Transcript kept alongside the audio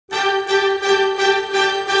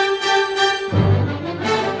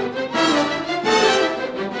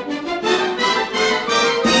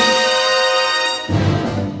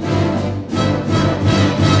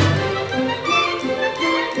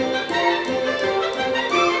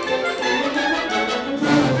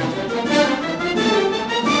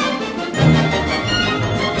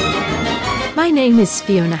name is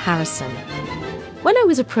Fiona Harrison. When I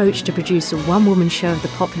was approached to produce a one-woman show of the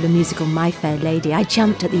popular musical My Fair Lady, I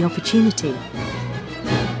jumped at the opportunity.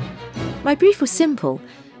 My brief was simple: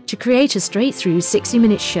 to create a straight-through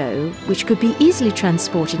 60-minute show which could be easily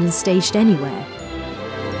transported and staged anywhere.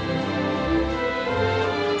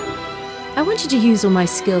 I wanted to use all my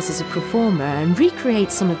skills as a performer and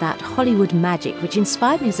recreate some of that Hollywood magic which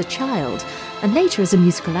inspired me as a child and later as a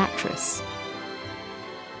musical actress.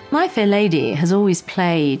 My Fair Lady has always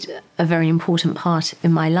played a very important part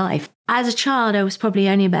in my life. As a child, I was probably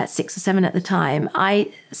only about 6 or 7 at the time.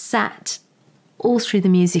 I sat all through the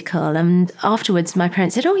musical, and afterwards my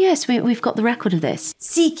parents said, "Oh yes, we've got the record of this."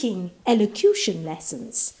 Seeking elocution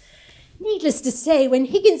lessons. Needless to say, when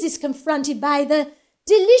Higgins is confronted by the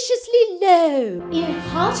deliciously low in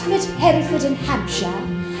Hartford, Hereford and Hampshire,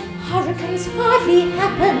 hurricanes hardly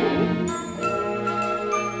happen.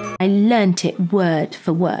 I learnt it word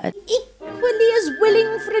for word. Equally as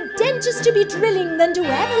willing for a dentist to be drilling than to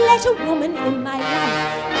ever let a woman in my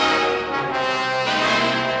life.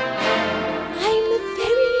 I'm a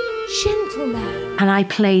very gentleman. And I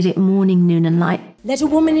played it morning, noon and night. Let a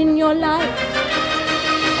woman in your life,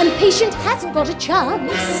 and the patient hasn't got a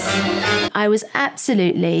chance. I was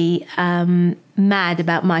absolutely mad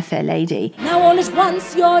about My Fair Lady. Now all at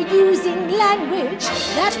once you're using language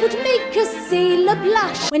that would make a sailor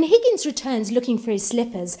blush. When Higgins returns looking for his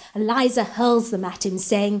slippers, Eliza hurls them at him,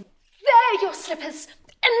 saying, "There your slippers,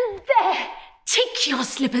 and there, take your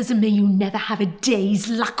slippers, and may you never have a day's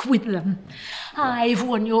luck with them. I've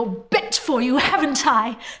won your bet for you, haven't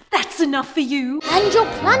I? That's enough for you." And you're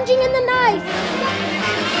plunging in the knife.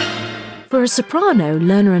 For a soprano,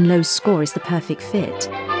 Lerner and Lowe's score is the perfect fit.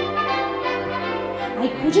 I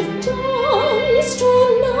could have danced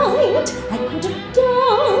all night, I could have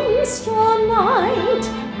danced all night,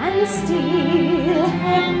 and still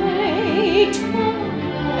have prayed for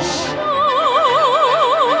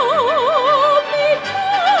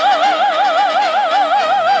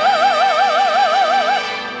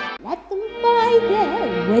let them buy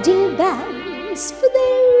their wedding bands for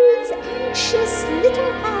those anxious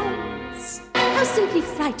little hands. How simply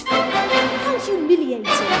frightful, how humiliating.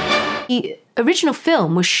 The original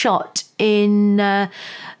film was shot in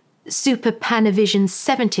Super Panavision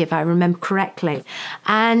 70, if I remember correctly.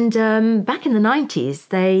 And back in the 90s,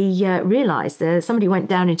 they realised that somebody went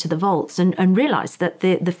down into the vaults and realised that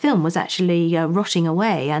the film was actually rotting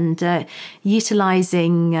away, and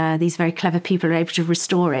utilising these very clever people were able to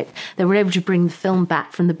restore it. They were able to bring the film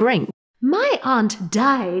back from the brink. My aunt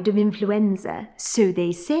died of influenza, so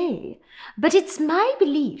they say. But it's my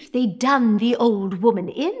belief they done the old woman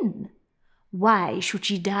in. Why should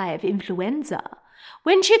she die of influenza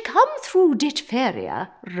when she come through diphtheria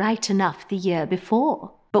right enough the year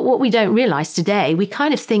before? But what we don't realise today, we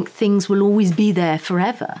kind of think things will always be there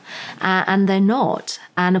forever, and they're not.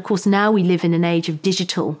 And of course, now we live in an age of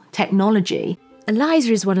digital technology.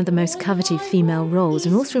 Eliza is one of the most coveted female roles,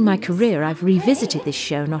 and all through my career I've revisited this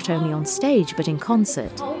show not only on stage but in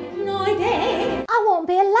concert. I won't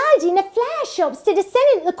be allowed in the flower shops to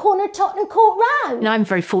descend at the corner of Tottenham Court Road. And I'm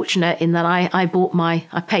very fortunate in that I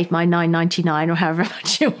paid my $9.99 or however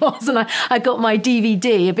much it was, and I got my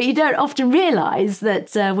DVD. But you don't often realise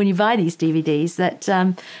that when you buy these DVDs that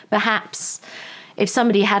perhaps if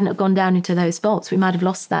somebody hadn't have gone down into those vaults, we might have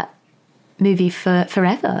lost that movie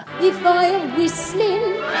forever. If I'm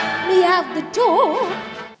whistling me out the door.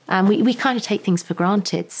 And we kind of take things for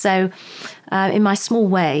granted. So in my small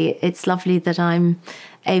way, it's lovely that I'm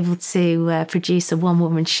able to produce a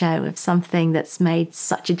one-woman show of something that's made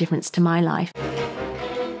such a difference to my life.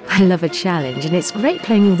 I love a challenge, and it's great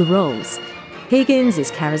playing all the roles. Higgins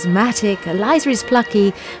is charismatic, Eliza is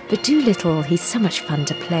plucky, but Doolittle, he's so much fun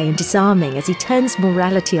to play and disarming as he turns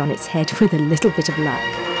morality on its head with a little bit of luck.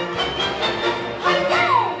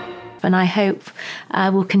 And I hope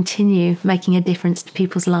we'll continue making a difference to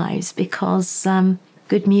people's lives, because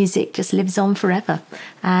good music just lives on forever.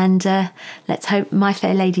 And let's hope My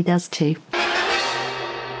Fair Lady does too.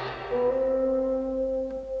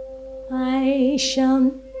 I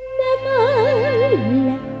shall